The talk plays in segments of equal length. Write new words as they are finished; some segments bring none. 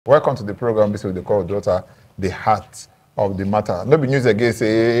Welcome to the program. This is the call UDUOTA, the heart of the matter. No be news again.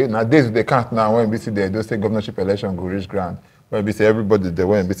 Say now days they can't now when we see the Edo State governorship election go reach ground. When we say everybody they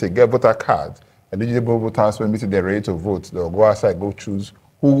when we say get voter card, eligible voters when we say they're ready to vote, they'll go outside go choose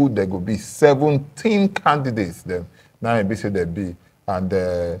who they go be. 17 candidates them now we say they be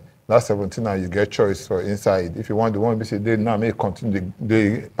and. Last 17 now you get choice for inside. If you want the one we say they now may continue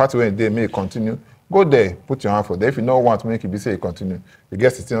the party when they may continue. Go there, put your hand for there. If you don't want to make it be say you continue, you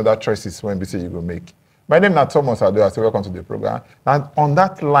get 16 other choices when be say you go make. My name is Thomas Ado. I say welcome to the program. And on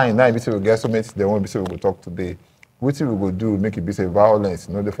that line, now we say we get so many the one we say we will talk today. What we will do make it be say violence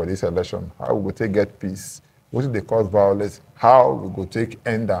in order for this election. How we go take get peace? What is the cause violence? How we go take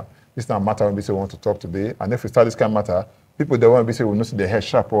end down? This is not a matter when we say we want to talk today. And if we start this kind of matter, people that want to be say we know see the head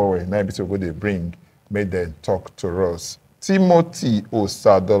sharp away. Now we say we go they bring, make them talk to us. Timothy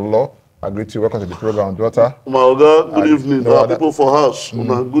Osadolo. I greet you. Welcome to the program, daughter. My Oga, good evening. No, people for house.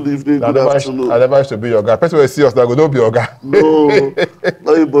 Good evening, good afternoon. I never used to be your guy. Person will see us that go don't be your guy. No,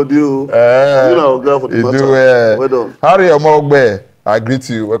 not anybody. You know, Oga for the matter. Do, well done. Harry Omogbe, I greet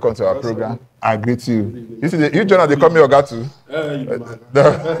you. Welcome to our program. I greet you. You see, you Jonah, they call me Oga too.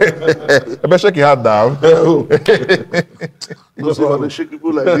 I better shake your hand down. No, so when they shake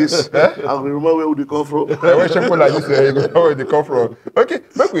people like this, I will remember where they come from. When shake people like this, you know where they come from. Okay,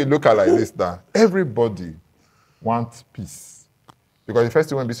 make we look at like this now. Everybody wants peace. Because the first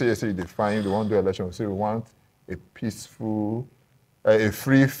thing when we say you define, we want to do election, we say we want a peaceful, a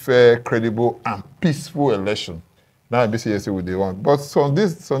free, fair, credible, and peaceful election. Now BCS will they want. But some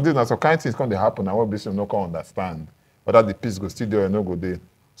these now some kind of things can happen and what BCS no can understand. Whether the peace go still there or no go there.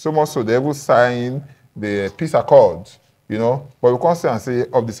 So much so they will sign the peace accord, you know. But we can't say and say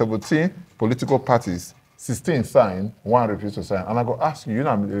of the 17 political parties, 16 sign, 1 refused to sign. And I go ask you, you're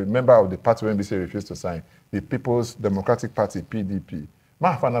not a member of the party when BCS refused to sign, the People's Democratic Party, PDP.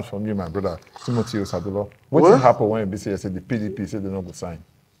 I find out from you, my brother, Timothy Osadolo. What will happen when BCS said the PDP said they don't go sign?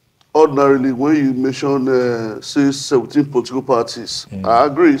 Ordinarily, when you mention, say, 17 political parties, I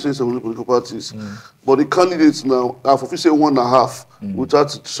agree, say 17 political parties, but the candidates now, I've officially say 1.5,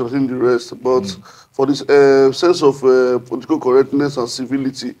 without shorting the rest. But for this sense of political correctness and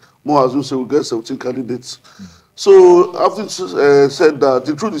civility, more as you say, we get 17 candidates. So, after said that,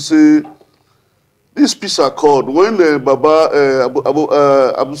 the truth is, say, this peace accord, when Baba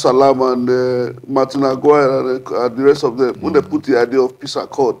Abu Salam and Martin Aguirre and the rest of them, when they put the idea of peace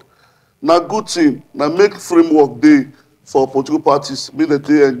accord, now good thing, now make framework day for political parties, mean that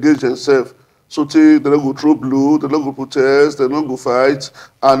they engage themselves. So they don't go throw blue, they don't go protest, they don't go fight,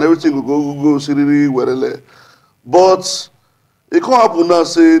 and everything will go seriously well. But it can't happen now,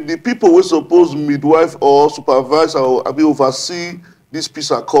 say the people who suppose midwife or supervise or oversee this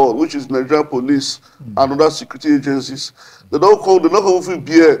peace accord, which is Nigerian police and other security agencies, they're not going to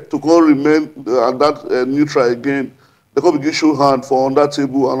be here to come remain at that neutral again. They can begin show hand for on that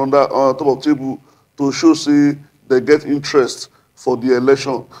table and on top of table to show say they get interest for the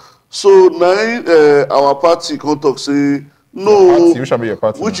election. So now our party can talk say no,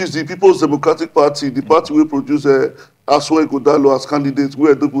 which is the People's Democratic Party, the party we produce Aswe Godalo as candidate,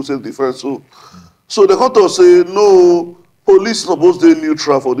 where people say different. So they can talk say no, police supposed to be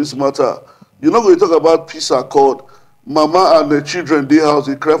neutral for this matter. You're not going to talk about peace accord. Mama and the children, they house,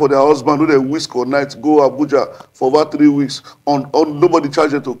 they cry for their husband, do they whisk all night, go Abuja for about 3 weeks. On nobody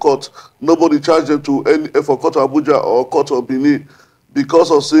charged them to court. Nobody charged them to any for court of Abuja or court of Benin because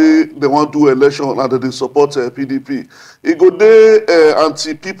of say they want to do election and they support PDP. It go there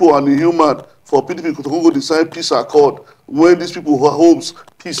anti-people and inhuman for PDP to go decide peace accord when these people who are homes,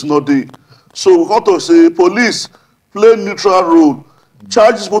 peace not there. So we want to say police play neutral role,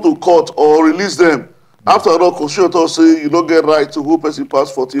 charge these people to court or release them. After all, constitution say you don't get right to hold person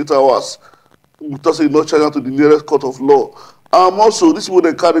past 48 hours. Without say you not charge to the nearest court of law. Also, these people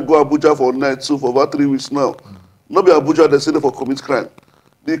they carry go Abuja for night, so for about 3 weeks now. Not be Abuja, they say they for commit crime.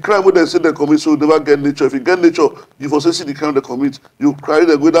 The crime when they say they commit, so never get nature. If you get nature, you for say see the crime they commit. You carry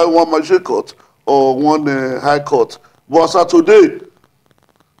them whether one magistrate court or one high court. But as of today,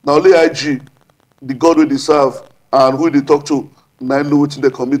 now only IG, the God who they serve and who they talk to, now I know what they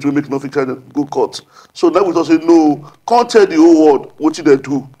commit, we make nothing kind of go court. So now we just say no, can't tell the whole world what they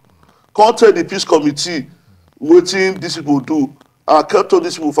do. Can't tell the peace committee what these people do. I can't tell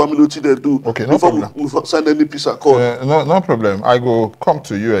these people family what they do. Okay, no problem. We sign any peace accord. No problem. I go come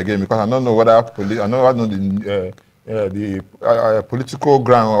to you again because I don't know whether I know the political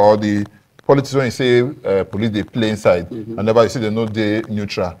ground or the politics when you say police they play inside, and never you see they know they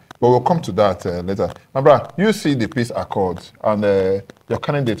neutral. But we'll come to that later. My brother, you see the peace accord and your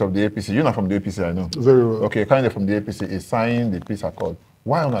candidate of the APC. You're not from the APC, I know. Very well. Okay, candidate from the APC is signing the peace accord.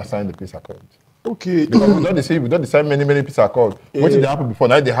 Why not sign the peace accord? Okay. Because we don't sign many peace accord. What did they happen before?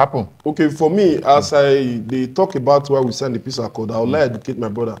 Now they happen. Okay, for me, as they talk about why we signed the peace accord, I would like to educate my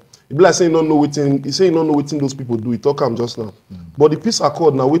brother. It be like saying don't know waiting. He say you don't know waiting those people do. He talk am just now. But the peace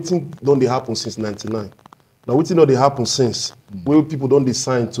accord now waiting don't they happen since '99. Now waiting don't they happen since where people don't they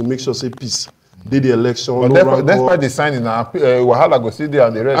sign to make sure say peace. Did the election. But that's why they signed in Wahala go see there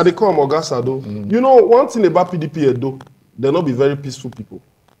and the rest. And they come Ogasa though. You know one thing about PDP though, they not be very peaceful people.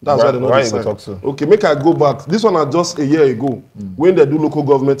 That's why they not sign. Talk so? Okay, make I go back. This one is just a year ago when they do local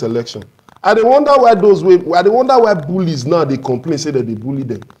government election. I dey wonder why bullies now they complain say that they bully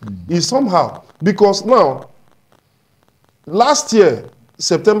them. It's somehow because now last year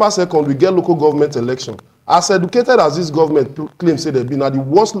September 2nd we get local government election. As educated as this government claims say they be now the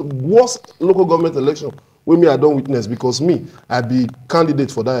worst local government election wey me I don't witness because me I be candidate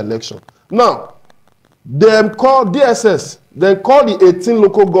for that election. Now them call DSS, then call the 18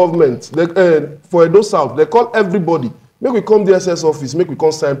 local governments for Edo South. They call everybody. Make we come DSS office, make we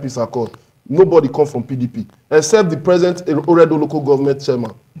come sign peace accord. Nobody come from PDP except the present Oredo local government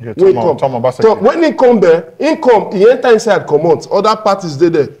chairman. Yeah, when he come there, he enter inside comot. Other parties there,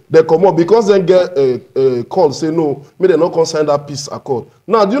 they come out because then get a call say no, may they not come sign that peace accord.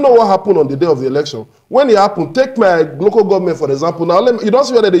 Now, do you know what happened on the day of the election? When it happened, take my local government for example. Now, you don't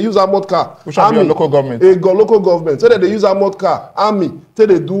see whether they use armored car. Which one be local government? Local government. Say that they use armored car, army. Say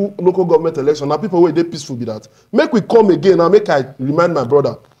they do local government election. Now people wey dey peaceful be that. Make we come again. Now make I remind my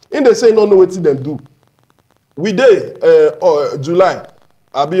brother. In they say no know wetin dem do. We dey July,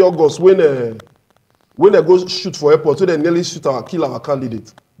 abi August when they go shoot for airport, so they nearly kill our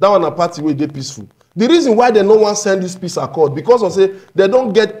candidate. That one a party wey dey peaceful. The reason why they no wan send this peace accord because of say they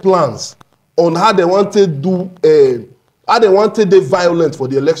don't get plans on how they want to do how they want to dey violent for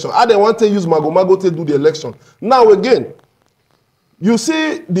the election, how they want to use mago to do the election. Now again, you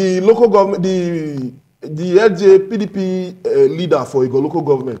see the local government, the LJ PDP leader for Igbo local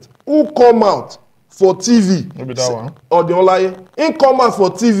government who come out for TV. Maybe that one. Or the online. He come out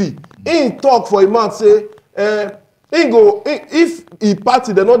for TV. He talk for a month say, if a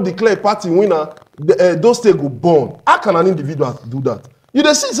party they not declare party winner, those states go burn. How can an individual do that? You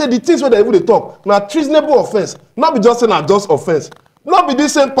dey see say the things where they even dey talk na treasonable offence. Not be just say na just offence. Not be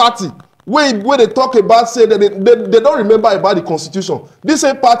this same party where they talk about say that they don't remember about the constitution. This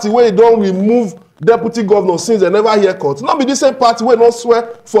same party where they don't remove deputy governor since they never hear court. Not be the same party wey not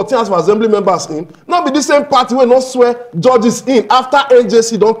swear 14 House of Assembly members in. Not be the same party wey not swear judges in after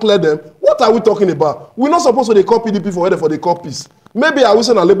NJC don't clear them. What are we talking about? We not supposed to dey call PDP for whether for the call peace. Maybe I wish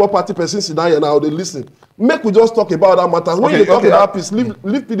a Labour Party person sit down here now they listen. Make we just talk about that matter. When you talk about peace, leave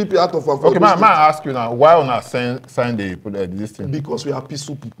PDP out of our. Okay, man, I ask you now, why on our sign this thing? Because we are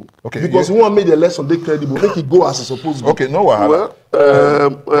peaceful people. Okay. Because we want to make the election they credible, make it go as it's supposed to. Okay, no wahala.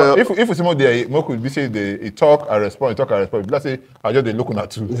 Well, if we see more there, more could be say they talk and respond, Let's say I just they looking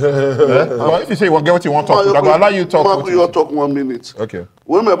at you. But if you say you want get what you want to talk, I will allow you to talk. Mark, you talk 1 minute. Okay.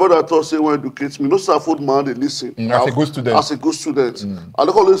 When my brother talk say when educate me, no Stafford man they listen. As a good student. As a good student. I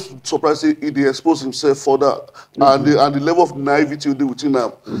look always surprised say he expose himself further and the level of naivety within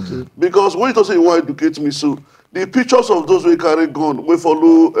him. Because when you talk say you want to educate me, so the pictures of those who carry gun, we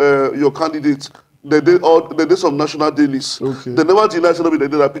follow your candidates. They did some national dailies. Okay. They never denied they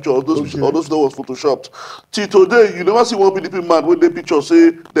did a picture of those all those that was photoshopped. Till today, you never see one PDP man when they picture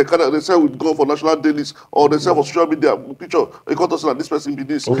say they say we go for national dailies or they say for social media picture. They can't say that this person be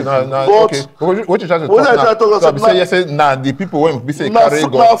this. Okay, but what you try to talk now? So say the people when we say carry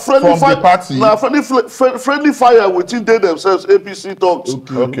gun from the party. Now friendly fire within they themselves. APC talks.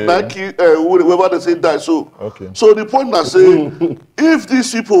 Okay. Nike, whoever they say die. So the point I say, if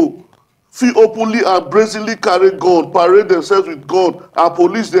these people feel openly and brazenly carry gun, parade themselves with gun, and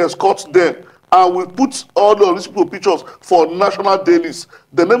police they escort them, and we put all of these people pictures for national dailies.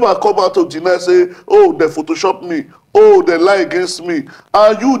 They never come out to deny, say, oh, they Photoshop me, oh, they lie against me.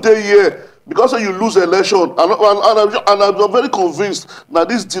 And you there here, because you lose election, and I'm very convinced that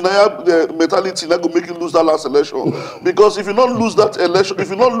this denial mentality not going to make you lose that last election. Because if you don't lose that election, if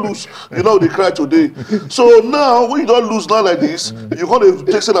you don't lose, you know they cry today. So now, when you don't lose now like this, you're going to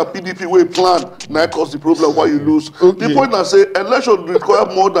take that PDP way plan, now cause the problem why you lose. The point I say, election require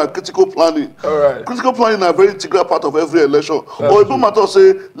more than critical planning. Critical planning is a very integral part of every election. Or if you matter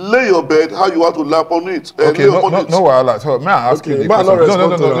say, lay your bed, how you want to lap on it. Okay, no, wahala. So may I ask you the question?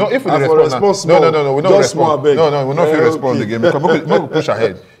 No. If we respond, no, we don't respond. No, we're not going to respond again because we push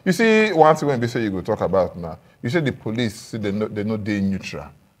ahead. You see, one thing when we say you go talk about now, you say the police say they're not day neutral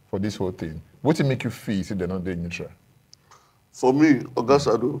for this whole thing. What do make you feel say they're not day neutral? For me,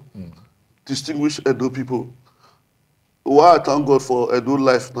 Ogasado, distinguished Edo people, why I thank God for Edo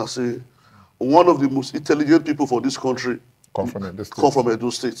life now, say, one of the most intelligent people for this country Come from Edo State. come from Edo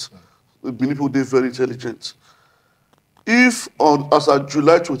State. The people, they're very intelligent. If as of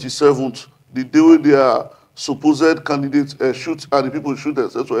July 27th, the day when their supposed candidates shoot and the people shoot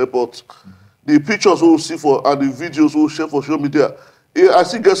themselves to airport, the pictures we'll see for and the videos we'll share for social media, I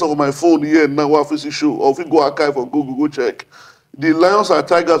still get some on my phone here now what I show, or if we go archive or go check. The lions and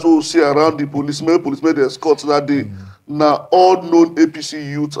tigers we'll see around the policemen the escorts that day. Now all known APC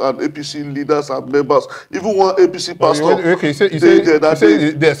youth and APC leaders and members, even one APC pastor. Okay, you say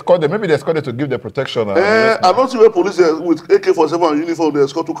they escort them. Maybe they escort them to give them protection. I don't see where police with AK-47 and uniform they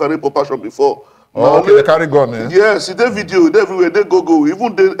escort to carry protection before. Oh, okay, they carry gun, eh? Yes, it's their video, it's everywhere. They go,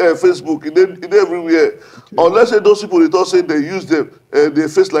 even Facebook, it's everywhere. Okay. Unless those people they don't say they use them, they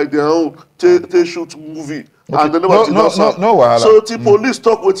face like their own, they shoot movie. Okay. And they never no, so the police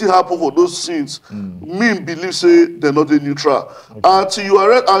talk what happen for those scenes. Me believe say they're not neutral. Okay. Until you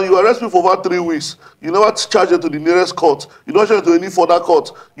arrest me for over 3 weeks, you never charge them to the nearest court. You don't charge them to any further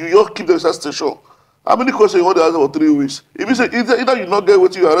court. You just keep them inside station. How many questions you want to answer for 3 weeks? If you say either you not get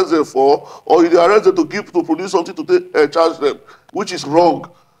what you arrest them for, or you arrest them to produce something to charge them, which is wrong.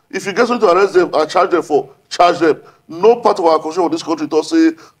 If you get something to arrest them and charge them for, charge them. No part of our constitution of this country does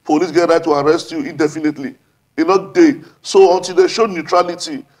say police get right to arrest you indefinitely. It's not day. So until they show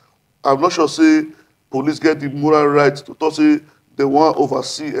neutrality, I'm not sure say police get the moral right to say they want to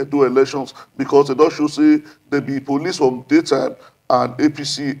oversee and do elections because they don't show say they be police from daytime and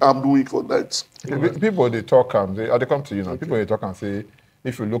APC I'm doing for nights. People they talk they come to you now. Okay. People they talk and say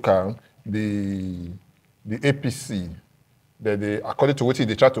if you look at the APC, that they according to what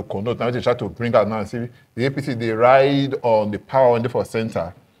they try to connote, now they try to bring out now and see the APC they ride on the power on the for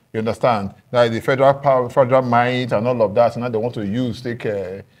center. You understand? Now the federal power, federal might and all of that, so now they want to use do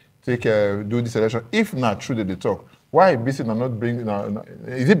this election. If not true that they talk, why APC not bring?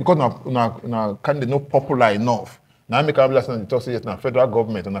 Is it because now candidate not popular enough? Now make a last talk say yes, now federal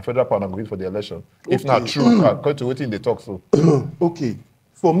government and the federal power going for the election. Okay. If not true, according to what they talk so. Okay,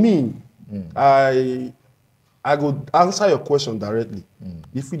 for me, I go answer your question directly.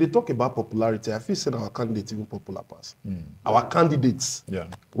 If we talk about popularity, I feel say our candidates even popular pass. Our candidates. Yeah.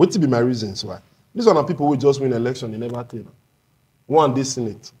 What be my reasons why? These are not people who just win election in everything. One day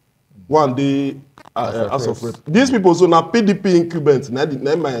Senate, one day House of Rep. These people so now PDP incumbent.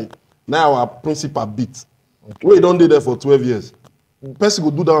 Now our principal beat. Okay. We don't do there for 12 years. Person go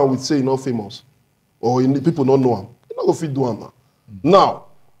do that one with say not famous, or people don't know him. You not go fit do him now. Now,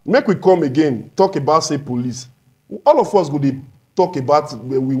 make we come again talk about say police. All of us go dey talk about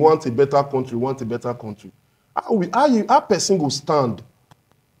we want a better country, How person go stand?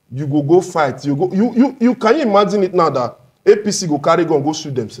 You go fight. You can you imagine it now that APC go carry gun go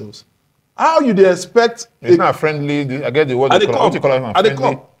shoot themselves? How you they expect? It's not friendly. I get the word. What you call it?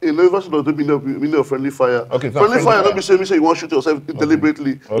 Friendly. In the version of the friendly fire. Okay, friendly fire. Don't be saying you want to shoot yourself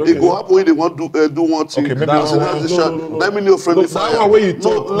deliberately. Okay. It go happen when they want to do one thing. Okay, maybe that mean your friendly fire. That way you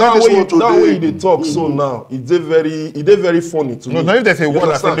talk. That way they talk. So now it's very funny to me. No, now if there's a word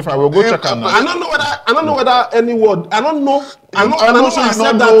like friendly fire, we'll go check on. I don't know whether any word. I don't know. I'm not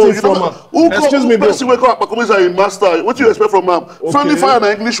accept that thing from. Excuse me, bro. Person wake up and come a master. What do you expect from him? Friendly fire is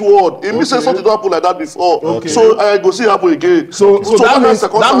an English word. It means say something don't happen like that before. So I go see happen again. So that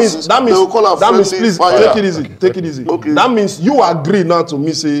means please take it easy. Okay. That means you agree now to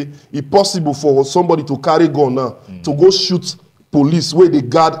me say it's possible for somebody to carry gun now to go shoot police where they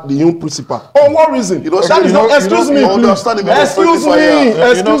guard the young principal. On what reason? That is not. Excuse me, please.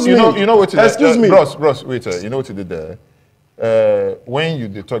 Excuse me. Bros, wait. You know what you did there? When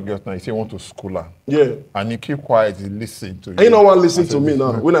you talk just now, you say you want to school her. Yeah. And you keep quiet, you listen to you. And you don't want to listen to me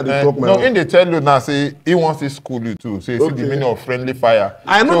now. When I talk my when they tell you now, say he wants to school you too. Say see the meaning of friendly fire.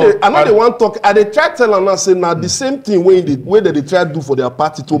 I know they want talk. And they try to tell her now, say now the same thing when they try to do for their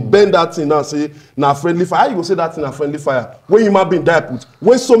party to bend that thing now, say now friendly fire. How you go say that thing a friendly fire? When you might be die put.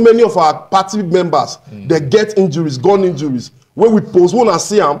 When so many of our party members they get injuries, gun injuries. When we post one and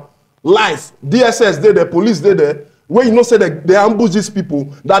see them live, DSS there, the police there. Where you know say they ambush these people,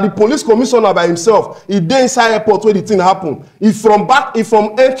 that the police commissioner by himself, he dey inside airport where the thing happen. If from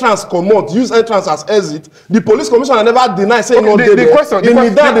entrance come out, use entrance as exit, the police commissioner never deny say no dey there. He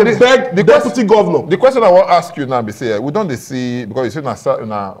need that they beg the deputy governor. The question I want to ask you now be say, we don't see because you say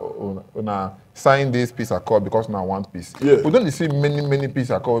una sign this peace accord because now one piece. Yeah. We don't see many peace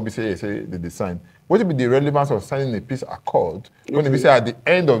accord. We say they sign. What would be the relevance of signing a peace accord when we say at the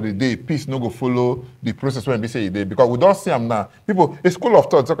end of the day peace no go follow the process when we say it because we don't see them now. People, a school of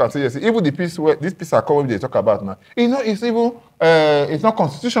thought talk and say yes, even the peace this peace accord they talk about now, it's even it's not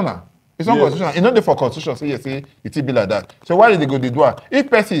constitutional. It's unconstitutional. It's not there for constitution. So yes, say it will be like that. So why did they go the do it? If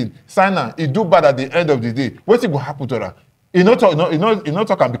person sign am, he do bad at the end of the day, what's it go happen to her? You not talk, you not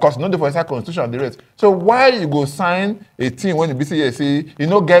talking because you know the for inside constitution and the rest. So why you go sign a thing when you be say yes, say you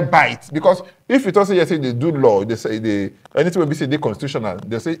not get bites? Because if you talk say yes, say they do law, they say they anything will be say they constitutional.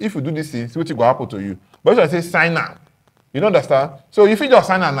 They say if you do this thing, see what will happen to you. But if I say sign am, you don't understand. So if you just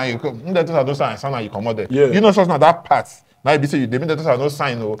sign am now, you come. That don't sign am, you come out there. Yeah. You know something that part. Now you be say you they mean that no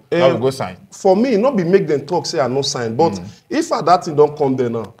sign or now we go sign. For me, not be make them talk say I no sign, but if that thing don't come there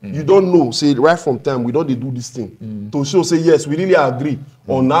now, you don't know. Say right from time we don't dey do this thing to show say yes we really agree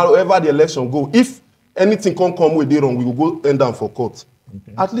on however the election go. If anything come where they wrong, we will go end down for court.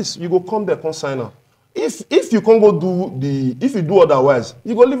 Okay. At least you go come there, come sign up. If you can't go do if you do otherwise,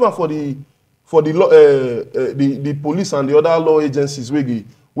 you go leave am for the law, the police and the other law agencies where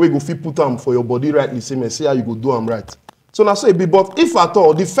go fit put them for your body rightly same and say how you go do them right. So now say be, but if at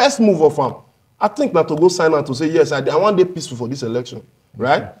all, the first move of him, I think that to go sign out to say, yes, I want to be peaceful for this election,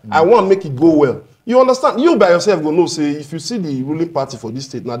 right? I want to make it go well. You understand? You by yourself go know, say, if you see the ruling party for this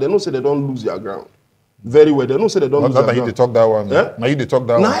state, now they don't say they don't lose their ground. Very well. They don't say they don't lose their ground. Now you talk that one. Yeah? Now you talk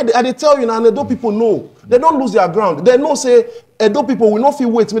that one. Now I tell you now, Edo people know. They don't lose their ground. They know say, Edo people will not feel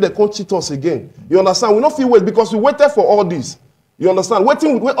wait till they can't cheat us again. You understand? We not feel wait because we waited for all this. You understand?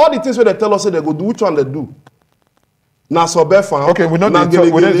 Waiting, all the things where they tell us say they go do, which one they do? Now, so okay, we don't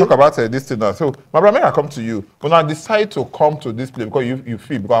talk about this thing now. So, my brother, may I come to you? When I decide to come to this place because you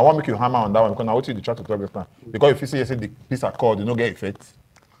feel, because I want to make you hammer on that one, because I want you to try to talk this now. Because if you say you say the peace accord, you don't get effect.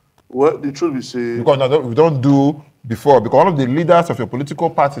 Well, the truth we say. Because now we don't do before, because one of the leaders of your political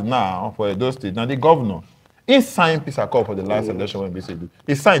party now for Edo State, now the governor, he signed peace accord for the last election when BC.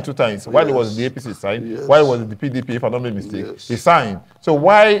 He signed 2 times. While it was the APC signed, while it was the PDP, if I don't make mistake, he signed. So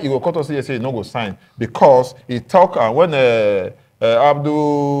why he will cut us say he no go sign? Because he talk when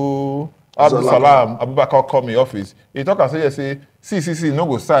Abdul Salam Abubakar come in office, he talk and say see no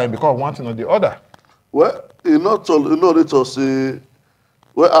go sign because one thing or the other. Well, he not to say.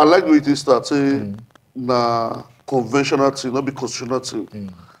 Well, I like the way it start say na conventional thing, not be constitutional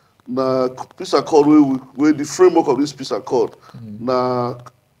thing. Na peace accord where the framework of this peace accord na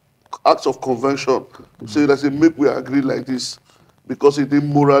acts of convention say that say make we agree like this because it is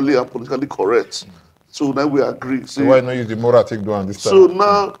morally and politically correct. So now we agree. So why not use the moral take do on this time? So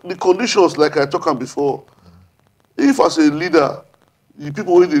now the conditions like I talked about before, if as a leader, the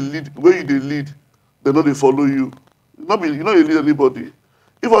people where you lead, they know they follow you. You know you lead anybody.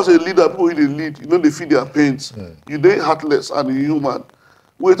 If as a leader, people where they lead, you know they feel their pains. You they heartless and inhuman.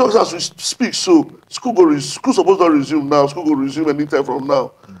 We talk as we speak, so school supposed to resume now. School will resume anytime from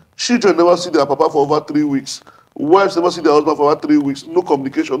now. Children never see their papa for over 3 weeks. Wives never see their husband for over 3 weeks. No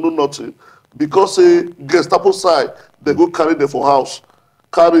communication, no nothing. Because Gestapo side, they go carry them for house,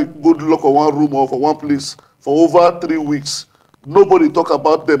 go lock on one room or for one place for over 3 weeks. Nobody talk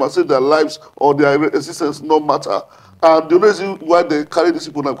about them and say their lives or their existence no matter. And the only reason why they carry these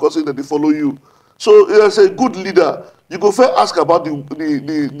people now because that they follow you. So as a good leader, you go first ask about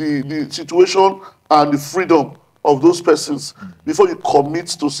the situation and the freedom of those persons before you commit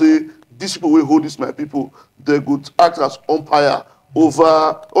to say these people will hold this my people. They could act as umpire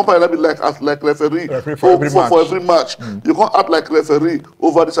that be like referee for every match. You can't act like referee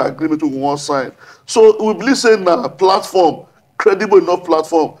over this agreement with one side. So we believe saying a platform, credible enough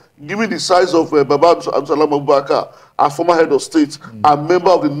platform, given the size of Baba Abdul Salam Abubakar, as former head of state and member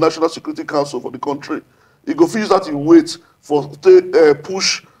of the National Security Council for the country. He go finish that in wait for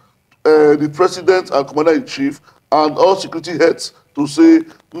push the president and commander-in-chief and all security heads to say,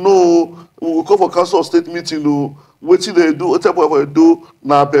 no, we will call for council of state meeting, no, wetin they do, whatever they do,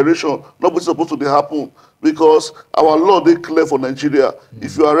 na aberration, not what's supposed to happen. Because our law, they clear for Nigeria.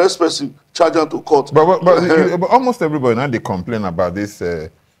 If you arrest person, charge them to court. But almost everybody now they complain about this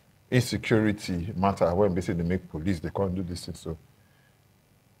insecurity matter when basically they make police, they can't do this thing. So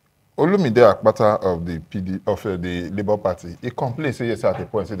Olumide Akpata of the Labour Party, he complains, say yes at a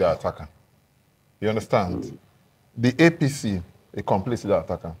point, say they are attacking. You understand? The APC, they complain, say they are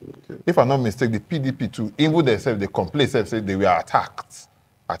attacking. Okay. If I'm not mistaken, the PDP too, even themselves, they complain, say they were attacked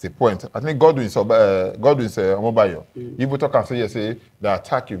at a point. I think Godwin's Omobayo. Even talk and say, yes, say they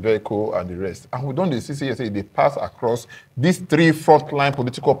attack your vehicle and the rest. And we don't see, yes, say they pass across these 3 frontline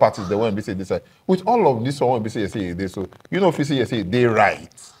political parties, they want to be say this. With all of this, one will be say, yes, say they. So, you know, if you say, yes, say they right.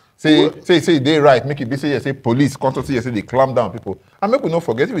 Say they right, make it be say, yes, say police, constantly say, yes, say they clamp down people. And make we not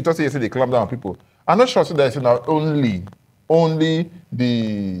forget, if we talk say, yes, say they clamp down people, I'm not sure so that it's not only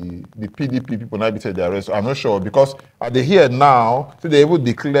the PDP people now be say they arrest. I'm not sure because they hear now, so they will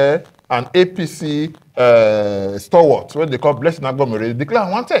declare an APC stalwart, when they call Blessing Agbomere, declare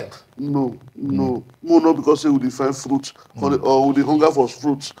wanted. No, no, because they will defend fruit or with the hunger for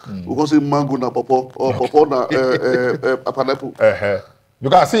fruit. Because say mango na pawpaw or pawpaw na pineapple.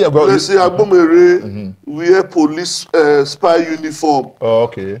 Because I see about. Let's say Agbomere wear police spy uniform. Oh,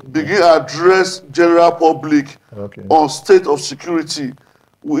 okay. Begin address general public on state of security.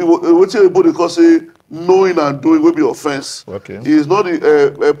 What everybody call say knowing and doing will be offense. Okay. He is not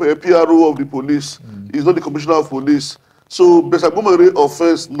the PRO of the police. He is not the commissioner of police. So, Agbomere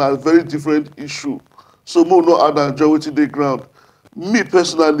offense na very different issue. So, more no other majority day ground. Me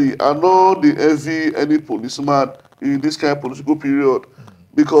personally, I know the envy any policeman in this kind of political period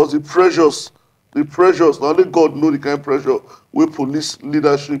because the pressures, not only God know the kind of pressure where police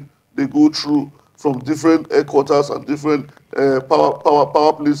leadership they go through from different headquarters and different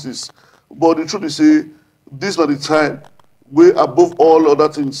power places. But the truth is, say, this is not the time where above all other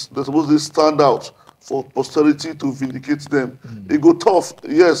things, they're supposed to stand out for posterity to vindicate them. It go tough,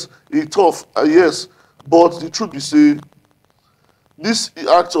 yes. It tough, yes. But the truth is, say, this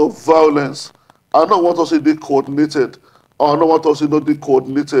act of violence, I don't want to say they coordinated, or I don't want to say not they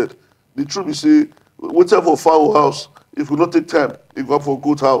coordinated. The truth is, say, whatever for fowl house, if we not take time, it go up for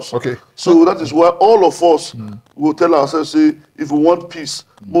goat house. Okay. So that is why all of us will tell ourselves, say, if we want peace,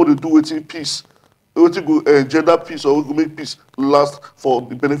 more to do with peace. We go gender peace or we go make peace last for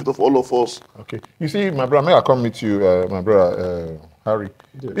the benefit of all of us. Okay. You see, my brother, may I come meet you, my brother Harry?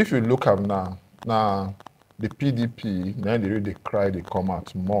 Yeah. If you look up now the PDP, now they really cry, they come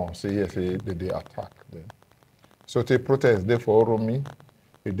out more. Say yes, they attack them. So they protest, they for Oromi,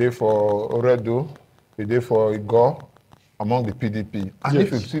 they for Oredo, they for Igor, among the PDP. And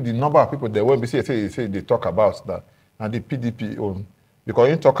if you see the number of people there, when we say they talk about that, and the PDP own. Because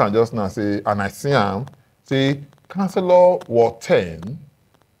you talk and just now say, and I see him, say, Councillor Ward 10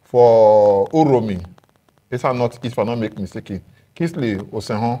 for Oromi. If I not make mistake, Kingsley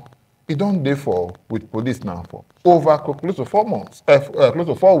Osenhon, he don't dey for with police now for over close to 4 months, close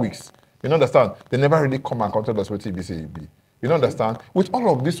to 4 weeks. You understand? They never really come and tell us what TBC. You understand? With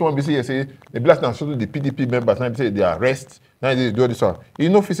all of this one, we say the blast now show the PDP members now say they arrest, now they do this one. You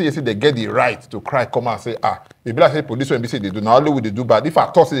know, if you say they get the right to cry, come and say, the blast say police when we say they do now only will they do bad. If I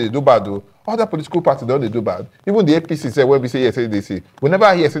thought say they do bad though, other political parties don't they do bad. Even the APC say when we say yes, they say. Whenever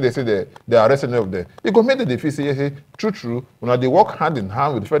I hear say they say they arrest any of them, it go make the defeat say yes, true. When they work hand in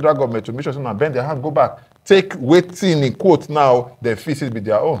hand with the federal government to make sure they bend their hand, go back, take waiting in quote now, their fees be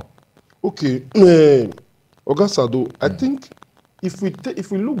their own. Okay, Oga Sado, I think if we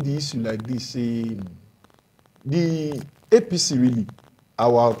look the issue like this, the APC really,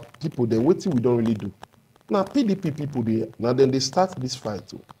 our people, they're waiting we don't really do. Now PDP people, then they start this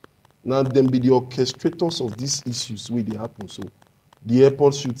fight. Now them be the orchestrators of these issues where they happen. So the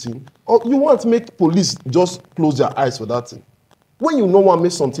airport shooting, or you want to make police just close their eyes for that thing. When you know what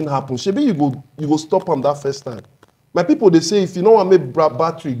make something happen, maybe you go stop them that first time. My people, they say if you know what make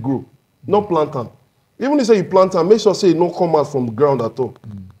battery grow, not plant them. Even if you say you plant them, make sure say it no come out from the ground at all.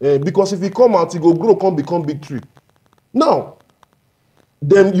 Because if it come out, it go grow, come become big tree. Now,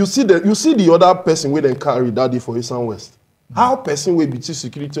 then you see the other person where they carry that day for Eastern West. How person will be chief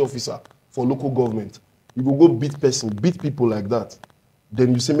security officer for local government? You go beat people like that.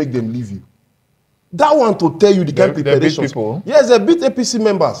 Then you say make them leave you. That one to tell you the kind of preparations. Yes, they beat APC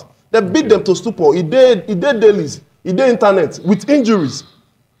members. They beat them to stupor. He did dailies. He did internet with injuries.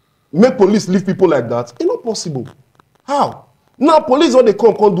 Make police leave people like that? It's not possible. How? Now police when they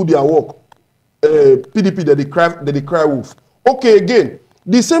come do their work. PDP they cry wolf. Okay, again,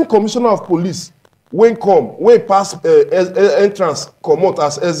 the same commissioner of police when pass entrance come out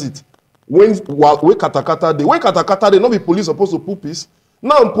as exit. When katakata they not be police supposed to put peace.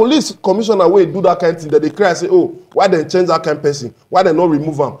 Now police commissioner when do that kind of thing that they cry say, oh, why they change that kind of person? Why they not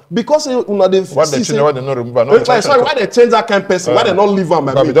remove him? Because they why they not remove him? Sorry, why they change that kind of person? Why they not leave him?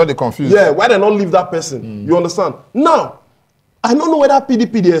 I mean, don't they confused? Yeah, why they not leave that person? You understand? Now, I don't know whether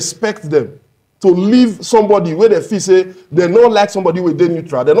PDP they expect them to leave somebody where they feel say they not like somebody where they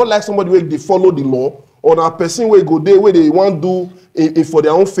neutral, they not like somebody where they follow the law, or a person where go there where they want to do it for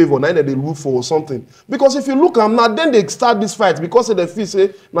their own favor, now that they look for something. Because if you look at them now, then they start this fight because they feel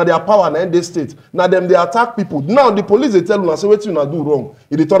say now their power now they state. Now them they attack people. Now the police they tell them say what you na do wrong.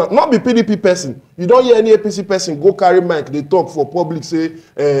 It they turn out not be PDP person. You don't hear any APC person go carry mic, they talk for public say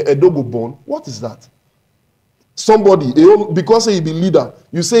a dogo born. What is that? Somebody because he be leader,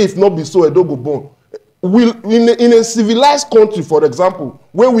 you say if not be so a dogo born. Will in a civilized country, for example,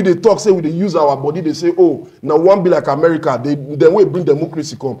 when we they talk, say we they use our body, they say, oh, now one be like America, then we bring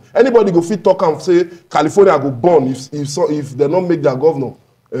democracy come. Anybody go fit talk and say California go burn if they not make their governor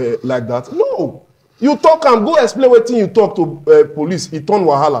like that. No. You talk and go explain wetin you talk to police, e turn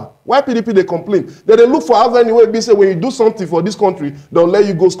wahala. Why PDP dey complain? They look for avenue wey be say when you do something for this country, they'll let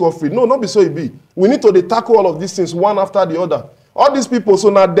you go scot-free. No, not be so e be. We need to tackle all of these things one after the other. All these people, so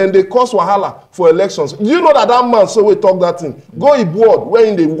now then they cause wahala for elections. Do you know that man so we talk that thing? Go e board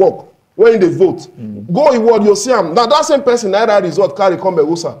where they work, where they vote. Go e board, you see am. Now that same person either result carry come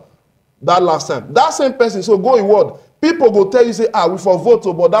Begusa that last time. That same person, so go e board. People go tell you, say, we for vote,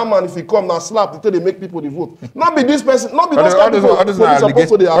 but that man, if he come, now slap, they make people the vote. Not be this person, not be those kind of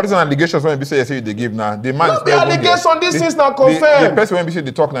people. All these allegations when you say they give now. The man not the allegation, these things now confirmed. The person when you say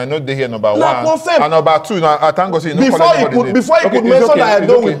they talk now, I know they hear number now one. Confirmed. And number two, now I thank God, say, before he could mention that I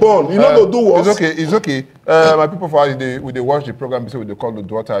don't with born, you know to do what? It's okay. My people for us, they watch the program, so they call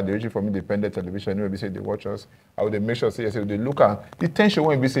UDUOTA, they reach from independent television, when we say they watch us, I would make sure say they look at the tension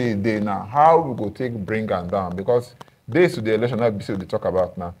when we say they now, how we go take bring them down, because days to the election, not BC they talk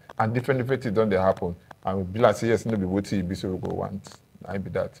about now, and different things don't they happen, and we be like, say, yes, no be what BC will go want, I be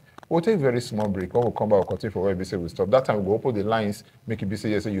that. We'll take a very small break. When we come back, we'll continue for where BC will stop. That time we'll open the lines, make you BC,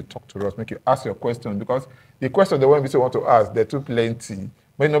 yes, you talk to us, make you ask your question, because the question the one BC want to ask, they're too plenty.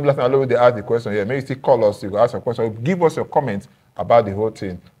 When nobody alone they ask the question here, maybe still call us, you go ask your question, give us your comments about the whole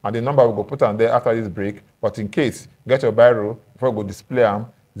thing, and the number we'll go put on there after this break. But in case, get your biro before we go display them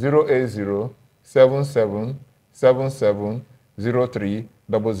 080 77 0300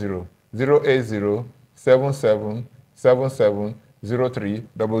 080 77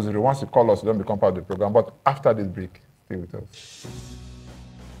 0300. Once you call us, you don't become part of the program. But after this break, stay with us.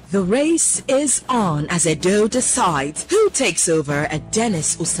 The race is on as Edo decides who takes over at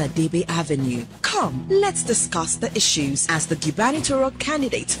Dennis Usadebe Avenue. Come, let's discuss the issues as the gubernatorial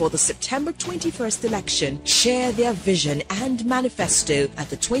candidates for the September 21st election share their vision and manifesto at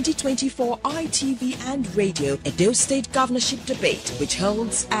the 2024 ITV and Radio Edo State Governorship Debate, which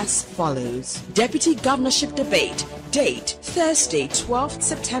holds as follows. Deputy Governorship Debate. Date, Thursday, 12th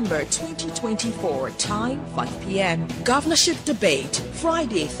September 2024, time 5 p.m. Governorship Debate,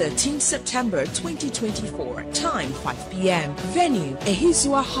 Friday, 13th September 2024, time 5 p.m. Venue,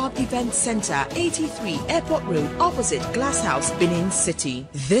 Ehizua Hub Event Center, 83 Airport Road, opposite Glass House, Benin City.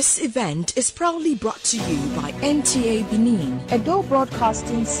 This event is proudly brought to you by NTA Benin, Edo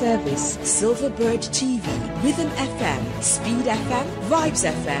Broadcasting Service, Silverbird TV, Rhythm FM, Speed FM, Vibes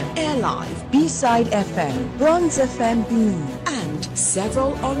FM, Air Live, B-Side FM, Bronze FM, and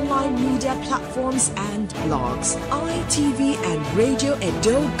several online media platforms and blogs. ITV and Radio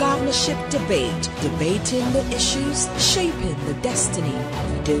Edo Governorship Debate, debating the issues shaping the destiny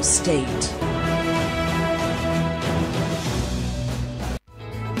of Edo State.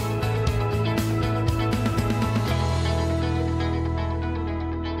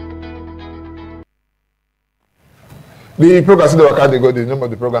 The program, the name of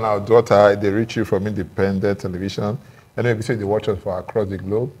the program, UDUOTA, they reach you from independent television. And then we say they watch us for across the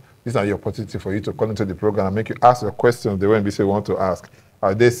globe. This is your opportunity for you to call into the program and make you ask your questions the way we say want to ask.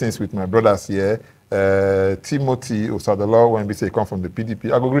 There since with my brothers here, Timothy Osadolo, when we say come from the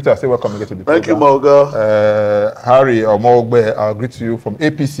PDP. I go greet you, I say welcome again to the program. Thank you, Mauga. Harry Omogbe, I'll greet you from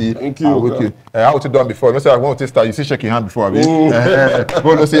APC. Thank you. How to done before? I want to start. You see shaking hand before. But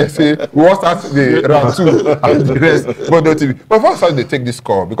say we want to start the round 2 and the rest. But first, they take this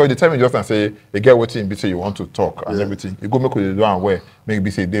call because the time you just say they get what you say you want to talk and everything. You go make with the one where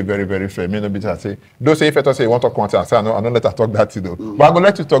maybe say they very very fair. May not be say don't say if I say you want to talk one thing. I say I don't let her talk that though. But I'm gonna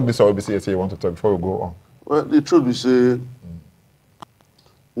let you talk this or say you want to talk before we go on. Well, the truth is,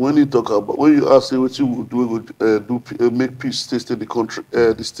 when you talk about, when you ask what you would do, make peace stay in the country,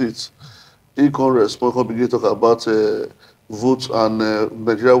 the states, you can respond, can begin to talk about votes and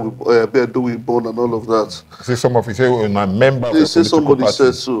Nigeria will be doing born and all of that. Say some of you say a member of they the say somebody party.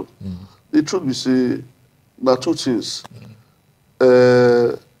 said so. The truth is, now two things.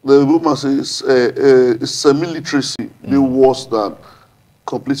 The woman says semi-literacy is worse than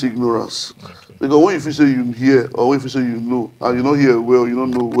complete ignorance. Okay. Because when you say you hear or when you say you know and you don't hear well, you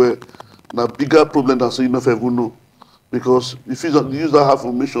don't know where, now bigger problem than say you never even know. Because if you use that half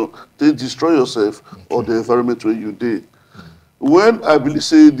information, they destroy yourself or the environment where you did. When I believe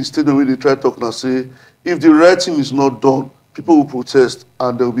say the statement where they try to talk now say if the right thing is not done, people will protest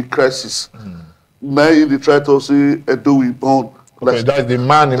and there will be crisis. Now they try to say Edo will burn. Okay, like, that's the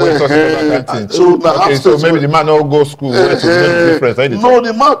man who went to that thing. So, okay, so maybe the man don't go school. No,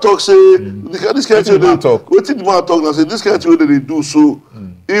 the man talk say this kind of thing. What did the man talk now? Say this kind of thing they do so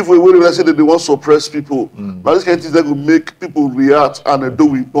If we realize that they want to suppress people, now this kind of things that will make people react and they do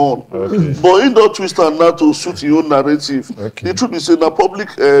we born. But in that twist and that to suit your own narrative, the truth is in the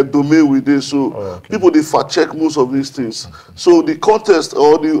public domain with this, so people they fact check most of these things. So the contest,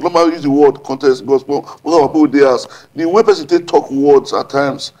 or the normally use the word contest because most of our people they ask the way person they talk words at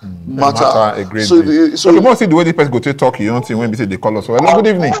times matter. So you must see the way the person go to talk. You don't see when we say they call us. So, hello, good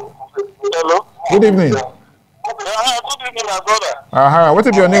evening. Hello. Good evening. Good evening, my brother. What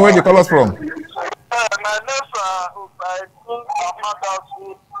is your name? Where do you call us from? My name is Usai.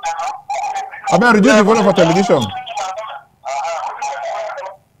 I mean, reduce the volume for television.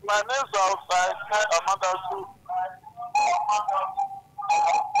 My name is Usai.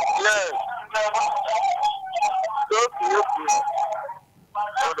 Yes.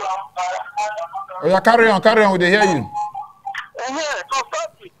 Oh, yeah, carry on, we dey hear you. Yeah, so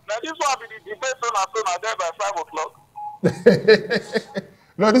start it. Now this one be the debate so now there by 5 o'clock.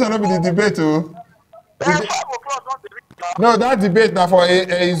 No, this will not be the debate, too. 5 o'clock, not the reach. No, that debate now for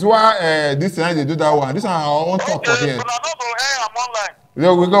is why this time they do that one. This one our own talk for here. So now not go air, I'm online.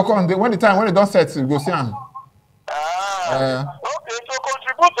 Yeah, we go come when it don't set, we go see am. Okay, so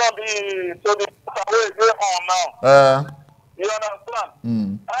contribute to the way they on now. You understand?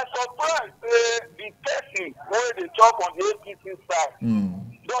 I'm surprised the person where they talk on the APC side.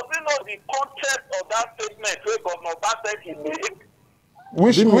 Does he know the context of that statement where Governor Baseki made?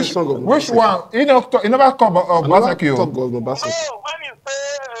 Which one? He never talk about Baseki. No, when he say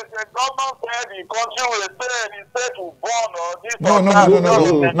the governor said the country will say he said to born or this No.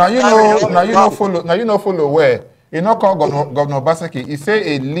 Now you know follow where. He not call Governor Baseki. He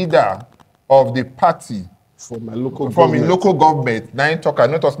say a leader of the party from a local government. Now he talk. I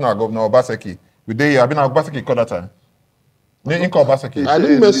not talk now Governor Baseki. We dey here. I been Baseki call that time. He call Baseki. I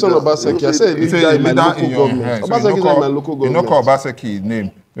didn't mention Obaseki. I said leader in my local government. Obaseki is in my local government. You no call Obaseki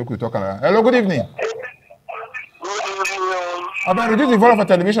name. You could talk about. Hello, good evening. I been reduce the volume for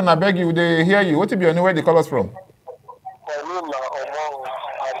television. I beg you, they hear you. What be your name? Where they call us from? My name is Omo.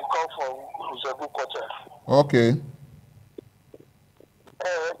 I come from UDUOTA. Okay.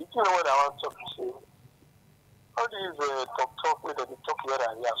 You know what I want to say? All these talk where they talk here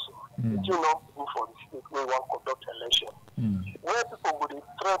and here. You know, go for the state where one conduct election. Where people would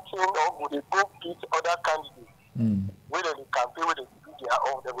threaten or would go beat other candidates. Where they campaign, where they do their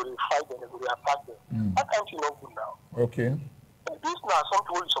own, they will fight them, they will attack them. That can't not good now. Okay. And this now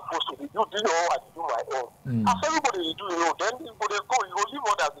something we're supposed to do. You do your own, I do my own. As everybody do your own, then you go, you will leave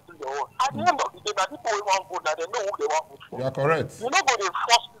others to do your own. At the end of the day, now people who want vote, now they know who they want vote for. You are correct. You know, but they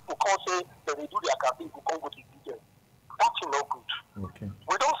force people come say that they do their campaign, you can't go to beat them. That's not good. Okay.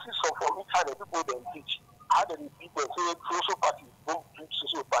 We don't see some from each other people they teach. How they beat them, say social parties don't beat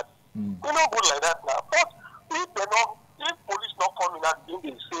social parties. They're not good like that now. But if police not coming out, then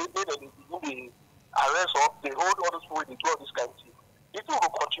they say they begin the arrest or they hold all those people, they do all this kind of thing. It will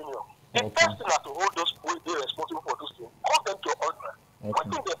continue. The best thing is to hold those people they are responsible for those things. Call them to order. I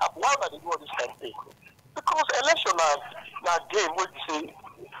think they have why they do all this kind of thing. Because election now game where you say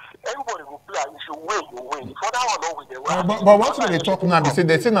everybody will play. If you win, you win. If other one don't win, they win. But what they talk now?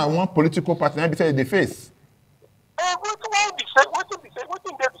 They say now one political party. Now they say they face. What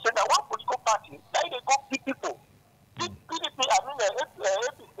they say that one political party, now they go beat people. PDP, I mean,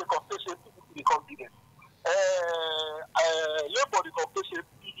 APC they confess PDP they come beat them. Labour they confess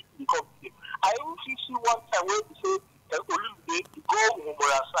PDP they come beat them. I even see one time where they say Olumide to go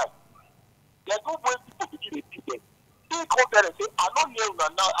Memorial side. They go where people begin to beat them. They come there and say, I don't hear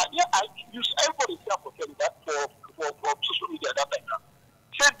now. I use everybody here for telling that for social media that time now.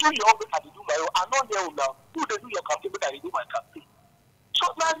 Say do your own, I do my own. I don't hear now. Do they do your campaign, but I do my campaign. So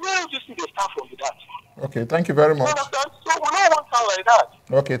now where you see they start from that. Okay, thank you very much. So we don't want sound like that.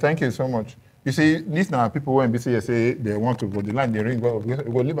 Okay, thank you so much. You see, this now people when BC say they want to go, the line they ring, well, we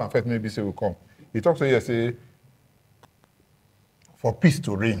go live and first maybe BC will come. He talks to you say for peace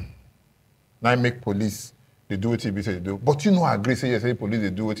to reign. Now make police they do what BC they do. But you know agree say police they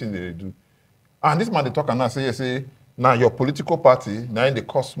do what they do. And this man they talk and now say now your political party now they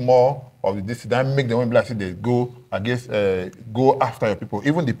cost more of this, then make them when black they go against go after your people.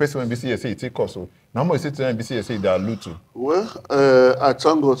 Even the person when BC say it take cost. So now more say to them BC say they are loot too. Well, I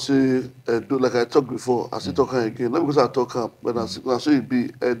thank God say like I talked before, I still talk again. Not because I talk but I say it be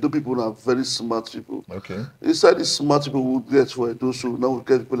those people are very smart people. Okay. Inside these smart people who get for those who now we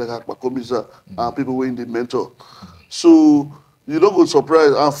get people like Akpakomisa and people who in the mentor. So you don't go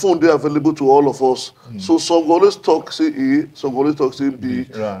surprise and phone they available to all of us. So some go always talk say A, some go always talk say B.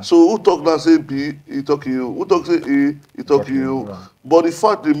 Right. So who talk now say B, he talk you. Who talk say A, he talk you. Right. But the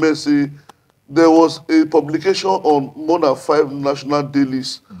fact remains say there was a publication on more than 5 national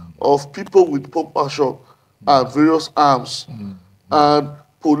dailies of people with pump action and various arms and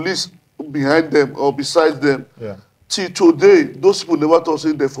police behind them or beside them. Yeah. Till today, those people never talk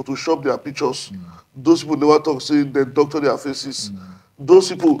saying they Photoshop their pictures. Those people never talk saying they doctor their faces. Those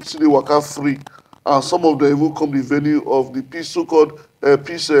people see they work out free. And some of them even come the venue of the peace, so-called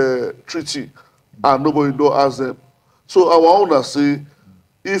peace treaty, and nobody don't ask them. So I want to say,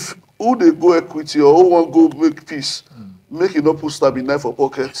 if who they go equity or who want go make peace, make it not put stab in knife for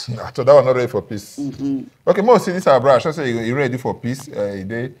pocket. So that one not ready for peace. Okay, most see this abroad. I should say you ready for peace.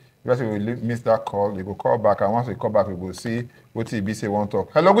 Because we will miss that call, we will call back, and once we call back, we will see what TBC want to talk.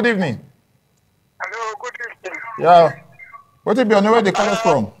 Hello, good evening. Hello, good evening. Yeah. What will be on where they call us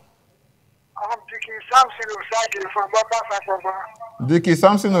from? I'm Dicky Samson Osagi from Baba. Dicky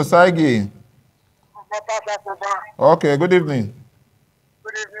Samson Osagi. Baba. Okay, good evening.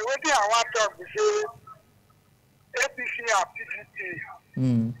 Good evening. What do I want to say? APC and PDP,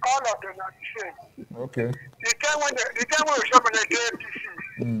 all of them are the same. Okay. The time when we shop on the APC,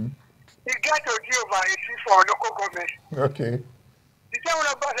 you get to give over 80 for local government. Okay. The time when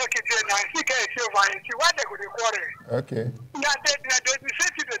I bought a kitchen, I see get over 80. Why they could quarter? Okay. Now they the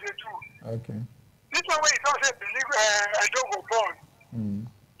same thing they do. Okay. This one way is also believe a dog will born.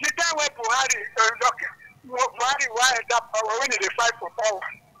 The time when Buhari, why that power when they fight for power?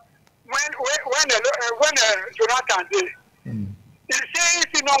 When Jonathan did, he say if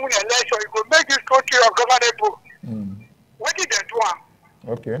you don't win election, you could make this country ungovernable. What did they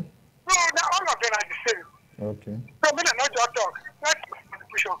do? Okay. So now all of them are the same. Okay. So we not just talk. That's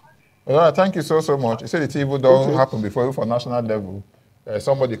contribution. All right, thank you so much. You said the evil don't happen before for national level.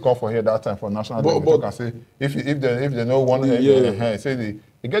 Somebody come for here that time for national level. But can say if they know one say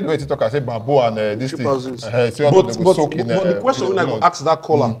they get the way to talk and say bamboo and this thing. But the question when I go ask that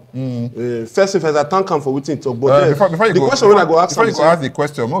caller, first if I thank him for waiting talk. But before the question when I go ask before you go ask the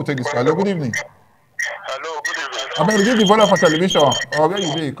question, we'll take this call. Hello, good evening. Hello, good evening. I mean, reduce the volume for television. Or where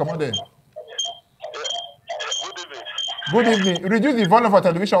you be? Come on there. Good evening. Good evening. Reduce the volume for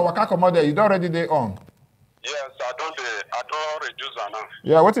television. Waka come on there. You don't already there on. Yes, I don't reduce her now.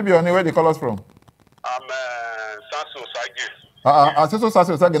 Yeah, what will be on where they call us from? I'm Sanso Sagi.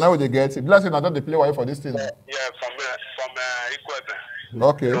 Sasso Sagi, now they get it. Blessing, I don't they play wire for this thing. Yeah, from Equator.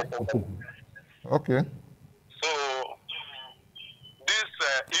 Okay. Okay. So this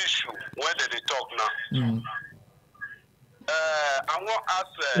issue, where did they talk now? I want to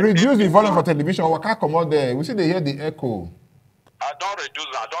ask. Reduce the volume for television. Waka come out there. We see they hear the echo. I don't reduce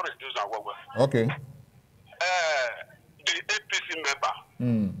her. Okay. The APC member.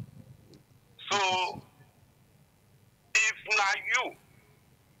 So if now you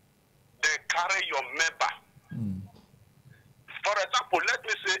they carry your member. For example, let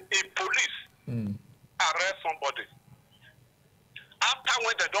me say a police arrest somebody. After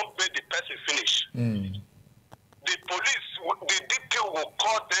when they don't pay the person finish, the police, the DPO will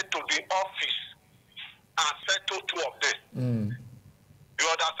call them to the office and settle 2 of them. You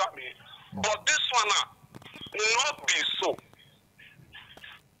understand me? But this one not be so.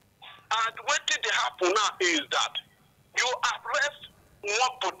 And what did happen now is that you arrest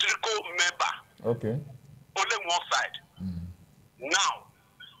one political member. Okay. Only one side. Now,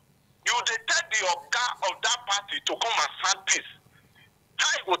 you detect the organ of that party to come and stand peace.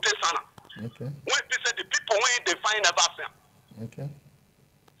 How you go take Sana? Okay. When they say the people when they find never same. Okay.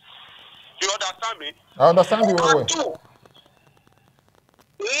 You understand me? I understand you well. And two,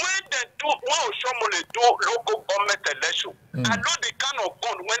 when they do Shomole do local government election, I know the kind of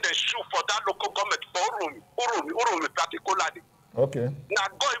gun when they shoot for that local government for Urumi particularly. Okay. Now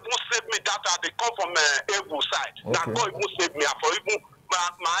God even save me that they come from Ebu side. Okay. Now God even save me for even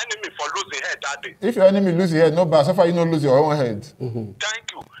my enemy for losing head that day. If your enemy lose your head, no bad. So far you don't lose your own head.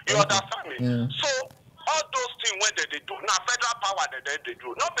 Thank you. You understand me? So all those things when they do now federal power they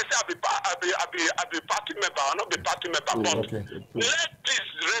do. Not be say I be party member or not be party member, but let this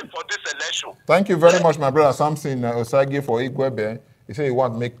reign for this election. Thank you very much, my brother Samson Osagi for Igwebe. He said he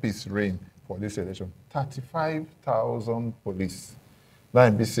want to make peace reign for this election. 35,000 police.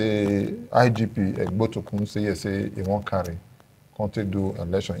 Then be say IGP Egbotokun say yes, say he won't carry. To do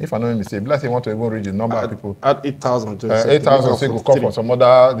election. If I know him, say, bless him want to even reach the number of people. At 8,000. 8,000 say go come for some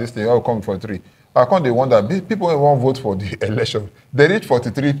other this thing, or come for 3. I can't they wonder people won't vote for the election. They reach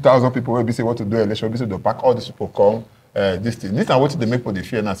 43,000 people will be say want to do election, be say they pack all these people come this thing. This is what they make for the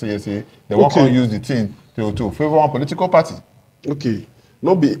fear and say yes, they won't use the thing to favor one political party. Okay.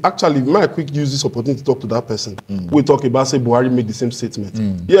 No be actually may I quick use this opportunity to talk to that person. We talk about say Buhari made the same statement.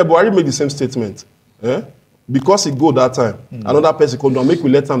 Yeah, Buhari made the same statement. because he go that time, another person come down, make we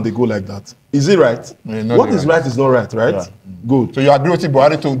let them they go like that. Is it right? What is right is not right, right? Yeah. Good. So you agree with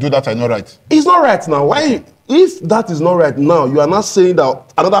Buhari to do that and not right? It's not right now. Why? If that is not right now, you are not saying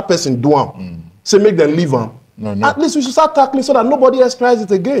that another person do them. Say make them leave them. No. At least we should start tackling so that nobody else tries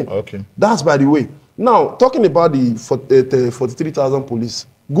it again. Okay. That's by the way. Now, talking about the 43,000 police.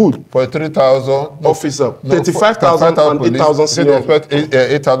 Good. 43,000 officer, 35,000 and 8,000 senior. They expect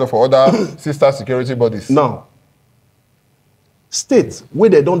 8,000 for other sister security bodies. Now, states where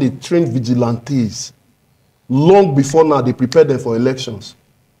they don't they train vigilantes long before now they prepare them for elections.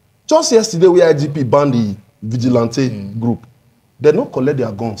 Just yesterday, we IGP banned the vigilante group. They don't collect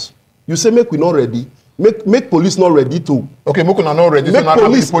their guns. You say make we not ready. Make police not ready to. Okay, make not ready. Make so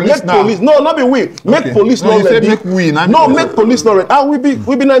police. Make now. police. No, not be we. Make okay. police no, not ready. Make we. No, make police not ready. Ah, we be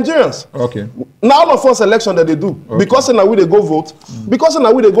Nigerians. Okay. Now all of us election that they do because now we they go vote. Because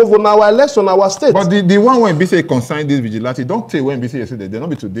now we they go vote. Now our election, our state. But the one when BC consigned this vigilante, don't tell when BC yesterday. They not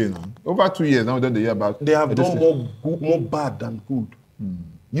be today now. Over 2 years now. Don't they hear about? They have done more bad than good.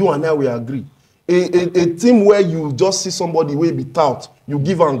 You and I we agree. A team where you just see somebody will be tout, you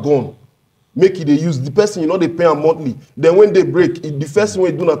give and gun. Make it they use the person, you know, they pay them monthly. Then when they break, the first thing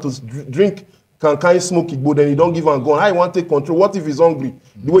we do not to drink can smoke it, but then you don't give and gun. I want to take control. What if he's hungry?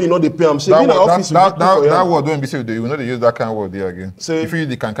 The way you know they pay him. That word when be say you know they use that kind of word there again. Say, if you use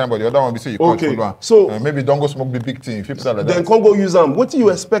the can, but the other one be say you can't follow. So maybe don't go smoke the big thing. If you put that like then that. can't go use them. What do you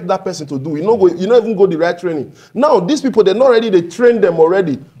expect that person to do? You know even go the right training. Now these people they're not ready. They train them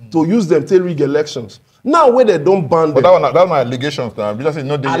already to use them till rig elections. Now where they don't ban them. But that's my allegations now. Just say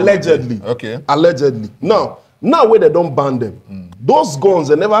no. Allegedly. Okay. Allegedly. Now where they don't ban them, those guns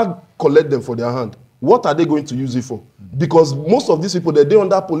they never collect them for their hand. What are they going to use it for? Because most of these people they're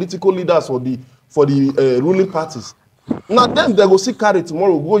under political leaders for the ruling parties. Now them they go see carry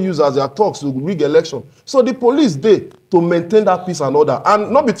tomorrow go use as their talks to rig election. So the police they to maintain that peace and order. And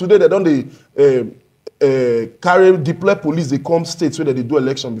not be today they don't carry deploy police they come states where they do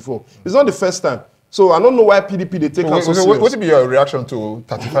election before. It's not the first time. So I don't know why PDP they take us so serious. What would be your reaction to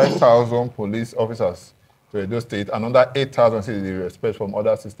 35,000 police officers to those states and under 8,000 cities they respect from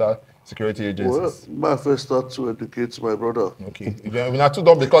other sister security agencies? Well, my first start to educate my brother. Okay. We're not too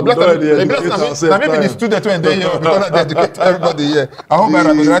dumb because maybe the students when they here because they educate everybody here. I hope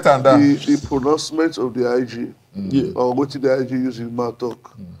I will write on that. The pronouncement of the IG or what the IG use in my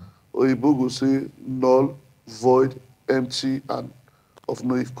talk. Oyibo go say null, void, empty, and of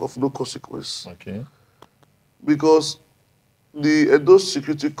no consequence. Okay. Because the Edo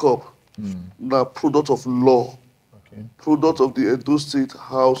Security Corps na product of law, product of the Edo State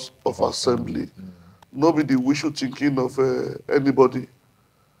House of Assembly, not be the wishful thinking of anybody.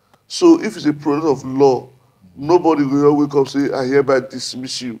 So if it's a product of law, nobody will wake up and say, I hereby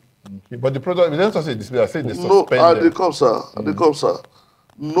dismiss you. Okay. But the product, they don't say dismiss, I say they no, suspend they come, sir. They come, sir.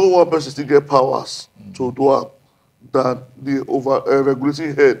 No one person still get powers to do it than the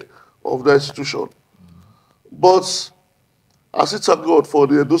regulating head of the institution. But I still thank God for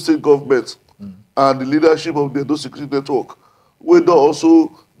the Edo State government and the leadership of the Edo Security Network, where they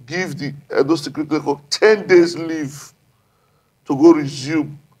also give the Edo Security Network 10 days leave to go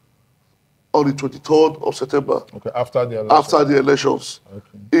resume on the 23rd of September. Okay, after the elections.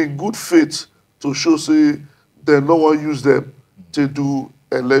 Okay. In good faith to show say they no one use them to do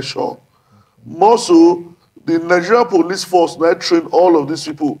election. More so, the Nigerian police force now train all of these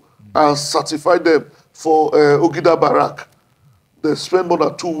people and certify them for Ogida Barak. They spend more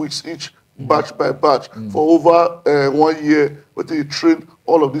than 2 weeks each, batch by batch, for over 1 year, but they train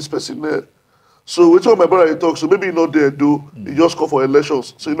all of these personnel. So we talk my brother he talk, so maybe you know they do, he just come for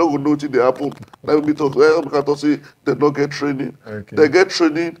elections, so you know know what they happen. Let me talk, say they don't get training. Okay. They get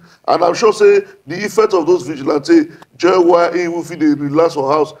training, and I'm sure say the effect of those vigilantes, why if they relax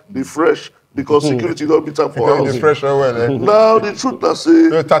for house, they fresh, because security don't be time for house. Fresh Now the truth that say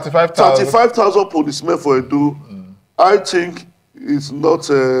 35,000 policemen for Edo, I think it's not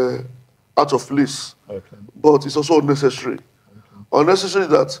out of place, but it's also unnecessary. Unnecessary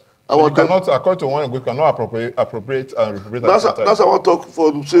that according to one, we cannot appropriate and repropriate. That's I want to talk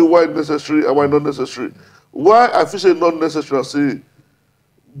for say why necessary and why not necessary. Why I feel say not necessary. I say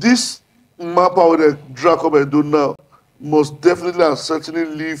this map how they drag up and do now must definitely and certainly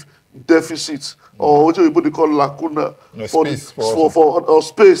leave deficits or what you call lacuna space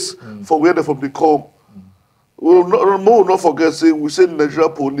for where they from they come. We will not forget, say we say Nigeria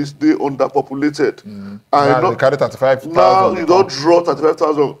police they underpopulated. They carry 35,000. Now you don't draw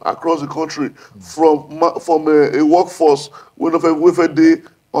 35,000 across the country from a workforce with a day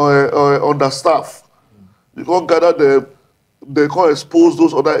understaffed. You can't gather them, they can't expose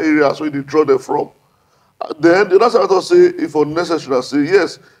those other areas where they draw them from. Then the other side will say, if unnecessary, I say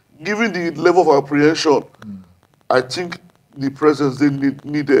yes. Given the level of apprehension, I think the presence they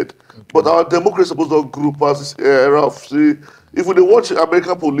needed. But our democracy is supposed to grow past this era of say, if we dey watch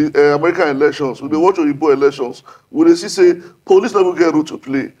American elections, we dey watch Oyibo elections, we dey see say police never get role to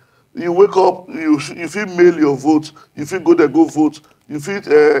play. You wake up, you fit mail your vote, you fit go there go vote, you fit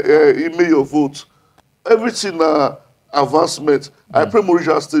email your vote. Everything na advancement. I pray we reach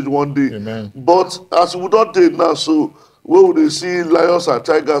that stage one day. Amen. But as we don't dey now, so where would they see lions and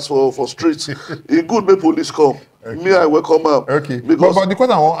tigers for streets? E good make police come. Okay. Me, I welcome am. Okay. Because But the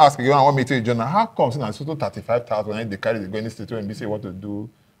question I want to ask again, I want me to you, John, how comes in a total 35,000 and they carry the going state and say what to do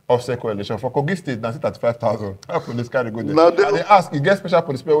offset coalition for Kogi State? Now 35,000. How police carry go there? Now And they ask, you get special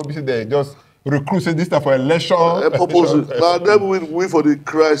police people will be there just recruit say this time for election. purpose. Now them we for the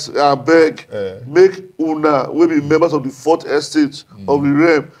Christ. I beg, make una we be members of the fourth estate of the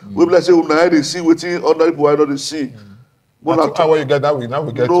realm. We be like say una they see wetin other people I know they see. How you get that way? Now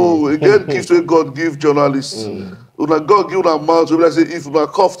we get no, to again gift wey God give journalists. Una God give una mouth. We be like say if una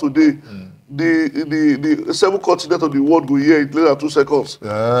cough today, the 7 continents of the world go hear it less than 2 seconds.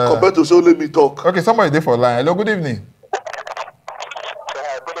 Compared to say let me talk. Okay, somebody there for line. Hello, good evening.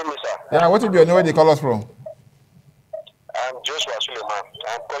 Good evening, sir. Yeah, what will be your name? Where they call us from? I'm Joshua Suleiman.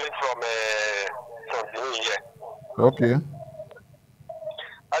 I'm calling from Benin here. Okay.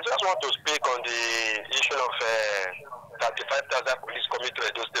 I just want to speak on the issue of 35,000 police coming to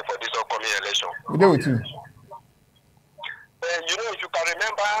Edo State for this upcoming election. We're there with you. You know, if you can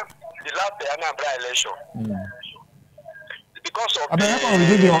remember the last Anambra election, because of I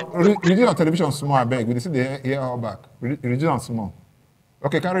beg, reduce on television small, I beg. We see the hear all back. Reduce on small.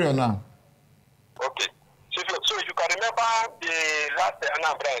 Okay, carry on now. Okay. So if you can remember the last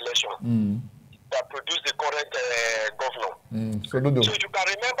Anambra election that produced the current governor. So if you can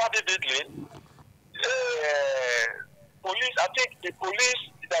remember vividly, police, I think the police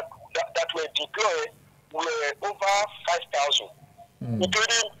that were deployed were over 5,000,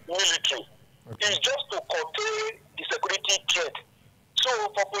 including military. Okay. It's just to contain the security threat. So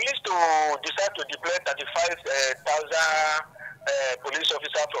for police to decide to deploy 35,000 police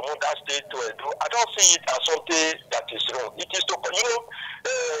officers from other state to Edo, I don't see it as something that is wrong. It is to,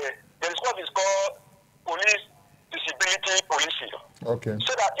 there is what is called police disability policing. Okay.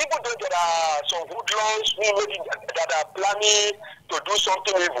 So that even though there are some hoodlums that are planning to do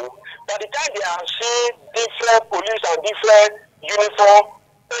something evil, by the time they are seeing different police and different uniform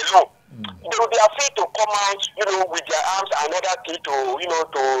alone, they will be afraid to come out, with their arms and other things to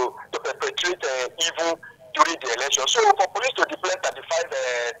perpetrate evil during the election. So for police to deploy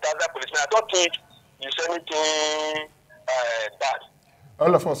 35,000 policemen, I don't think it's anything bad.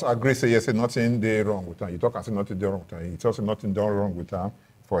 All of us agree, say yes, say nothing there wrong with her. You talk and say nothing there wrong with her. It's also nothing done wrong with her.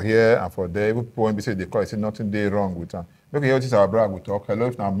 For here and for there, even people when we say they call, say nothing there wrong with her. Look here, this is our brag, we talk. Hello,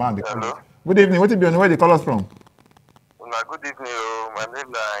 if now man, they call us. Good evening, what is your name? Where they call us from? Good evening, my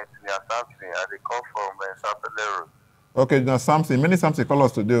name is Samson. I come from Sapele Road. Okay, now Samson, many Samson call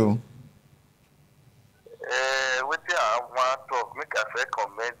us today. I want to talk, make I first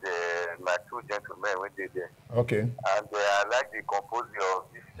commend my 2 gentlemen when they there. Okay. And I like the composure of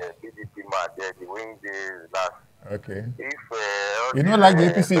this PDP man there, the wing they last. Okay. If you don't like the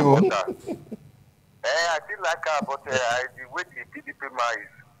APC, I still like her, but the way the PDP man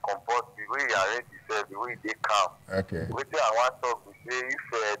is composed, the way he arranged himself, the way they calm. Okay. What I want to talk to say,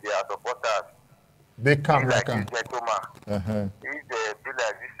 if they are supporters, they calm like this gentleman. If they be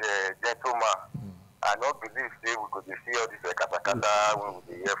like this gentleman, I don't believe say we could see all this katakata when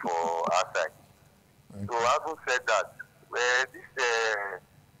we be here for outside. Okay. So having said that, this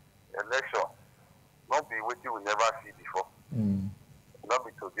election not be waiting we never see before. Not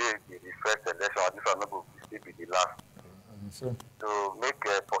be today be the first election, and this one not be still be the last. So make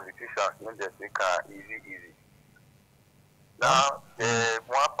politicians make them think easy. Now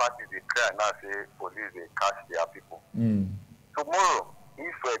one party they cry now say police they catch their people. Tomorrow,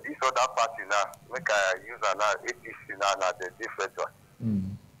 if this other party now, make I use another APC now the different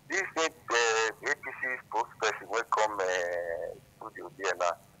one. This APC spokesperson will come studio there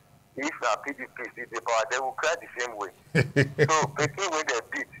now. If PDP is the power, they will cry the same way. So, people when they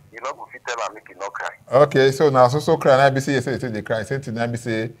beat, you know, go fit tell and make it not cry. Okay, so now so cry. I be say they cry. Say to be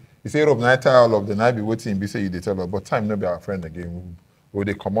say you say Rob night all of the night be waiting. Be say you they tell us, but time no be our friend again. We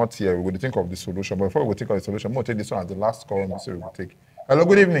they come out here. We will think of the solution. But before we think of the solution, we'll take this one as the last call. And we will take. Hello,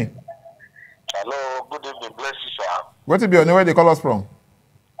 good evening. Hello, good evening. Bless you, sir. What will be your name? Where they call us from?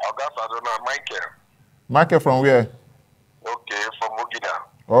 Michael. Michael from where? Okay, from Ogida.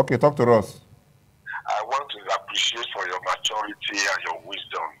 Okay, talk to us. I want to appreciate for your maturity and your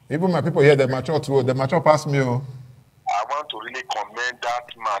wisdom. Even my people here, they mature too. They mature past me. Oh. I want to really commend that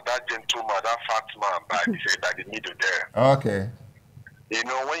man, that gentleman, that fat man by the middle there. Okay. You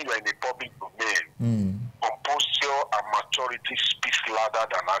know, when you are in the public domain, composure and maturity speaks louder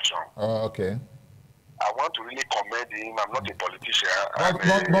than action. Oh, okay. I want to really commend him. I'm not a politician.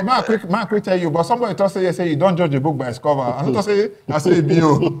 But my quick tell you, but somebody thought say you don't judge a book by its cover. I'm not say I say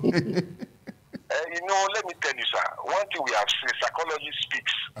bio. You know, let me tell you, sir. One thing we have seen, psychology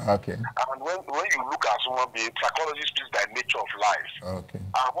speaks. Okay. And when you look at someone being, psychology speaks by nature of life. Okay.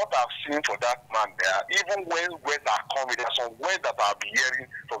 And what I've seen for that man there, even when words are coming, there are some words that I'll be hearing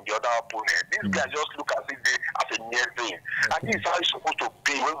from the other opponent. This guy just look as if they as a mere thing. Okay. And this is how it's supposed to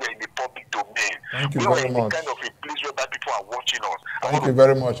be when we're in the public domain. Thank you when very we're in much. kind of a place where that people are watching us. Thank you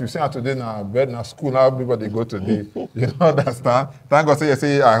very much. You see how today now bed now school now everybody go today. You know understand? Thank God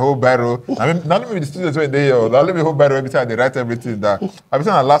say I hold barrel. I mean not even the students when they here. Let me hold barrel every time they write everything that I've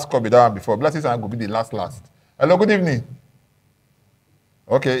seen a last copy that one before. Blessings and go be the last. Hello, good evening.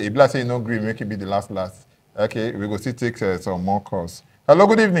 Okay, if Blessing no agree, make it be the last. Okay, we go still take some more calls. Hello,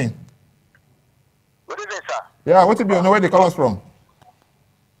 good evening. Good evening, sir. Yeah, what be you know where they call us from?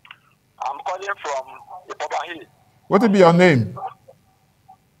 I'm calling from Ipoba. What be your name?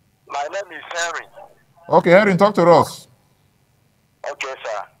 My name is Henry. Okay, Henry, talk to us. Okay,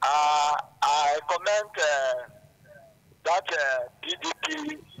 sir. I comment that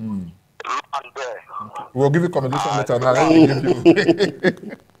PDP man there. We'll give you commendation later. Now, let me give you.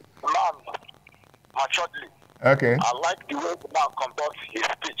 Man, maturedly. Okay. I like the way the man conducts his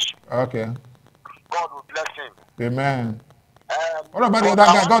speech. Okay. God will bless him. Amen. What about the other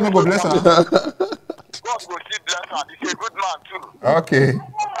guy? God no go bless him. God will still bless him. He's a good man too. Okay.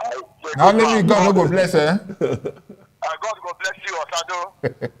 Now let me God no go bless her. God will bless you, Osado.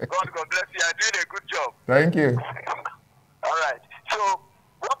 God will bless you. You're doing a good job. Thank you. All right. So,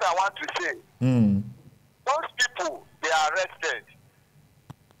 what I want to say, those people, they are arrested.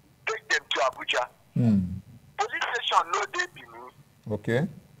 Take them to Abuja. Police station, no they be me. Okay.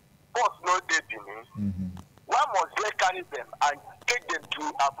 Boss, no they be me. Why must they carry them and take them to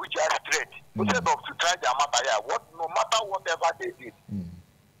Abuja straight instead of to try their matter here? No matter whatever they did.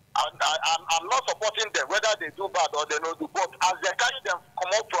 And I'm not supporting them, whether they do bad or they don't do. But as they carry them,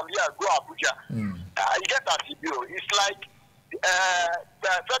 come out from here and go Abuja, you get that CBO. It's like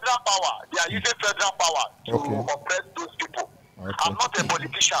the federal power. They are using federal power to oppress those people. Okay. I'm not a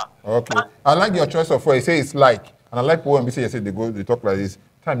politician. Okay. I like your choice of word. You say it's like, and I like when we say they talk like this.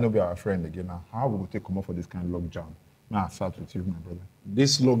 Time no be our friend again now. How we will take come up for this kind of logjam? Now I start with you, my brother.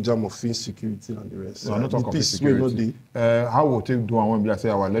 This logjam of insecurity and the rest. No, I'm not talking of insecurity. How will take do and when we say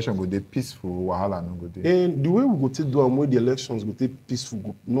our election go dey peaceful, wahala no go dey. And the way we go take do and when the elections go take peaceful,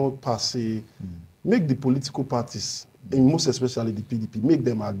 go not pass make the political parties, and most especially the PDP, make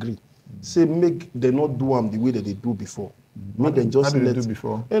them agree. Say make them not do them the way that they do before. Make them just let do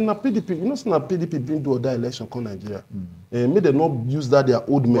before. And na PDP, you know, na PDP been do other election come Nigeria. And make them not use that their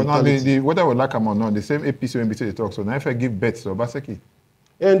old mentality. No, whether we like them or not, the same APC when we say they talk. So now if I give bets to Obaseki.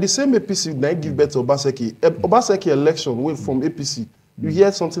 And the same APC now give bet to Obaseki. Obaseki election went from APC. You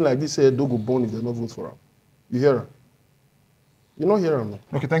hear something like this, say don't go born if they not vote for him. You hear him? You not hear him.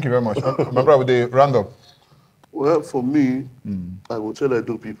 Okay, thank you very much. My brother, with the roundup. Well, for me, I will tell I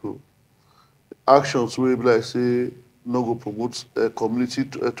do people actions where like say no go promote community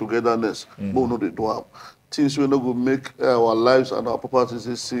togetherness, but no they do them. Things we no go make our lives and our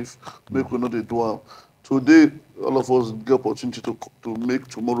properties safe, make we no they do them. Today, all of us get opportunity to make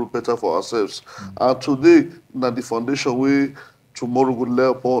tomorrow better for ourselves. And today, na the foundation where tomorrow will lay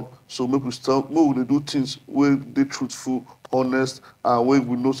upon. So make we start, make we do things where they truthful, honest, and where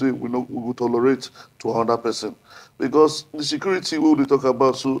we know say we will tolerate to another person. Because the security we will talk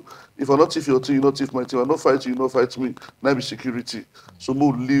about, so if I not thief your team, you not thief my team. I not fight you, not fight me. Now be security. So we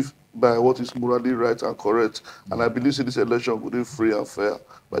will live by what is morally right and correct. And I believe say this election will be free and fair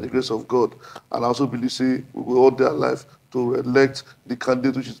by the grace of God. And I also believe say we will all their life to elect the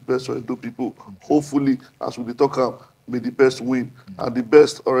candidate which is best for Edo people. Hopefully, as we talk about, may the best win. And the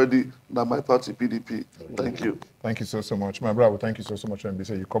best already now my party PDP. Thank you. Thank you so much. My brother, thank you so much when we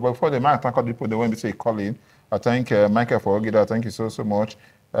say you call. But before the man thank all the people the when we say calling. I thank Michael for Ogida. Thank you so much.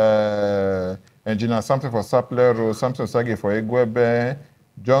 Engineer something for Sapler Road, Samson Sagi for Egwebe,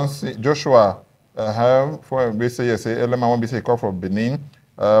 Joshua for BC, yes, Elema one BC call for Benin.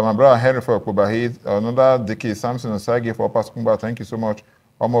 My brother Henry for Kubahid, another Dicky Samson Sagi for Paskumba. Thank you so much.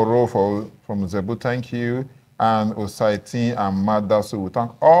 Omoro from Zebu, thank you. And Osaitin and Madasu. We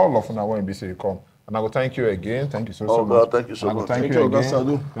thank all of them when BC come. And I will thank you again. Thank you so Oh, much. God, thank you so I will much. Thank Thank you you, again.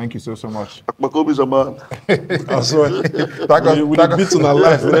 Ogasadu. Thank you so much. Akpakobi is a man. I swear. We Thank beat on our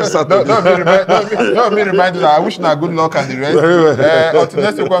life next no, Saturday. no, me remind you that I wish you good luck and the rest. Very well. Until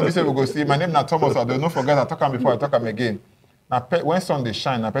next week, when we say we go see. My name is Thomas. I don't forget I talk him before I talk him again. Now, when sun they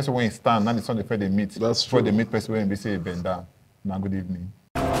shine, now person when he stand, now the sun they meet. That's before true. they meet person when they say bend down. Now, good evening.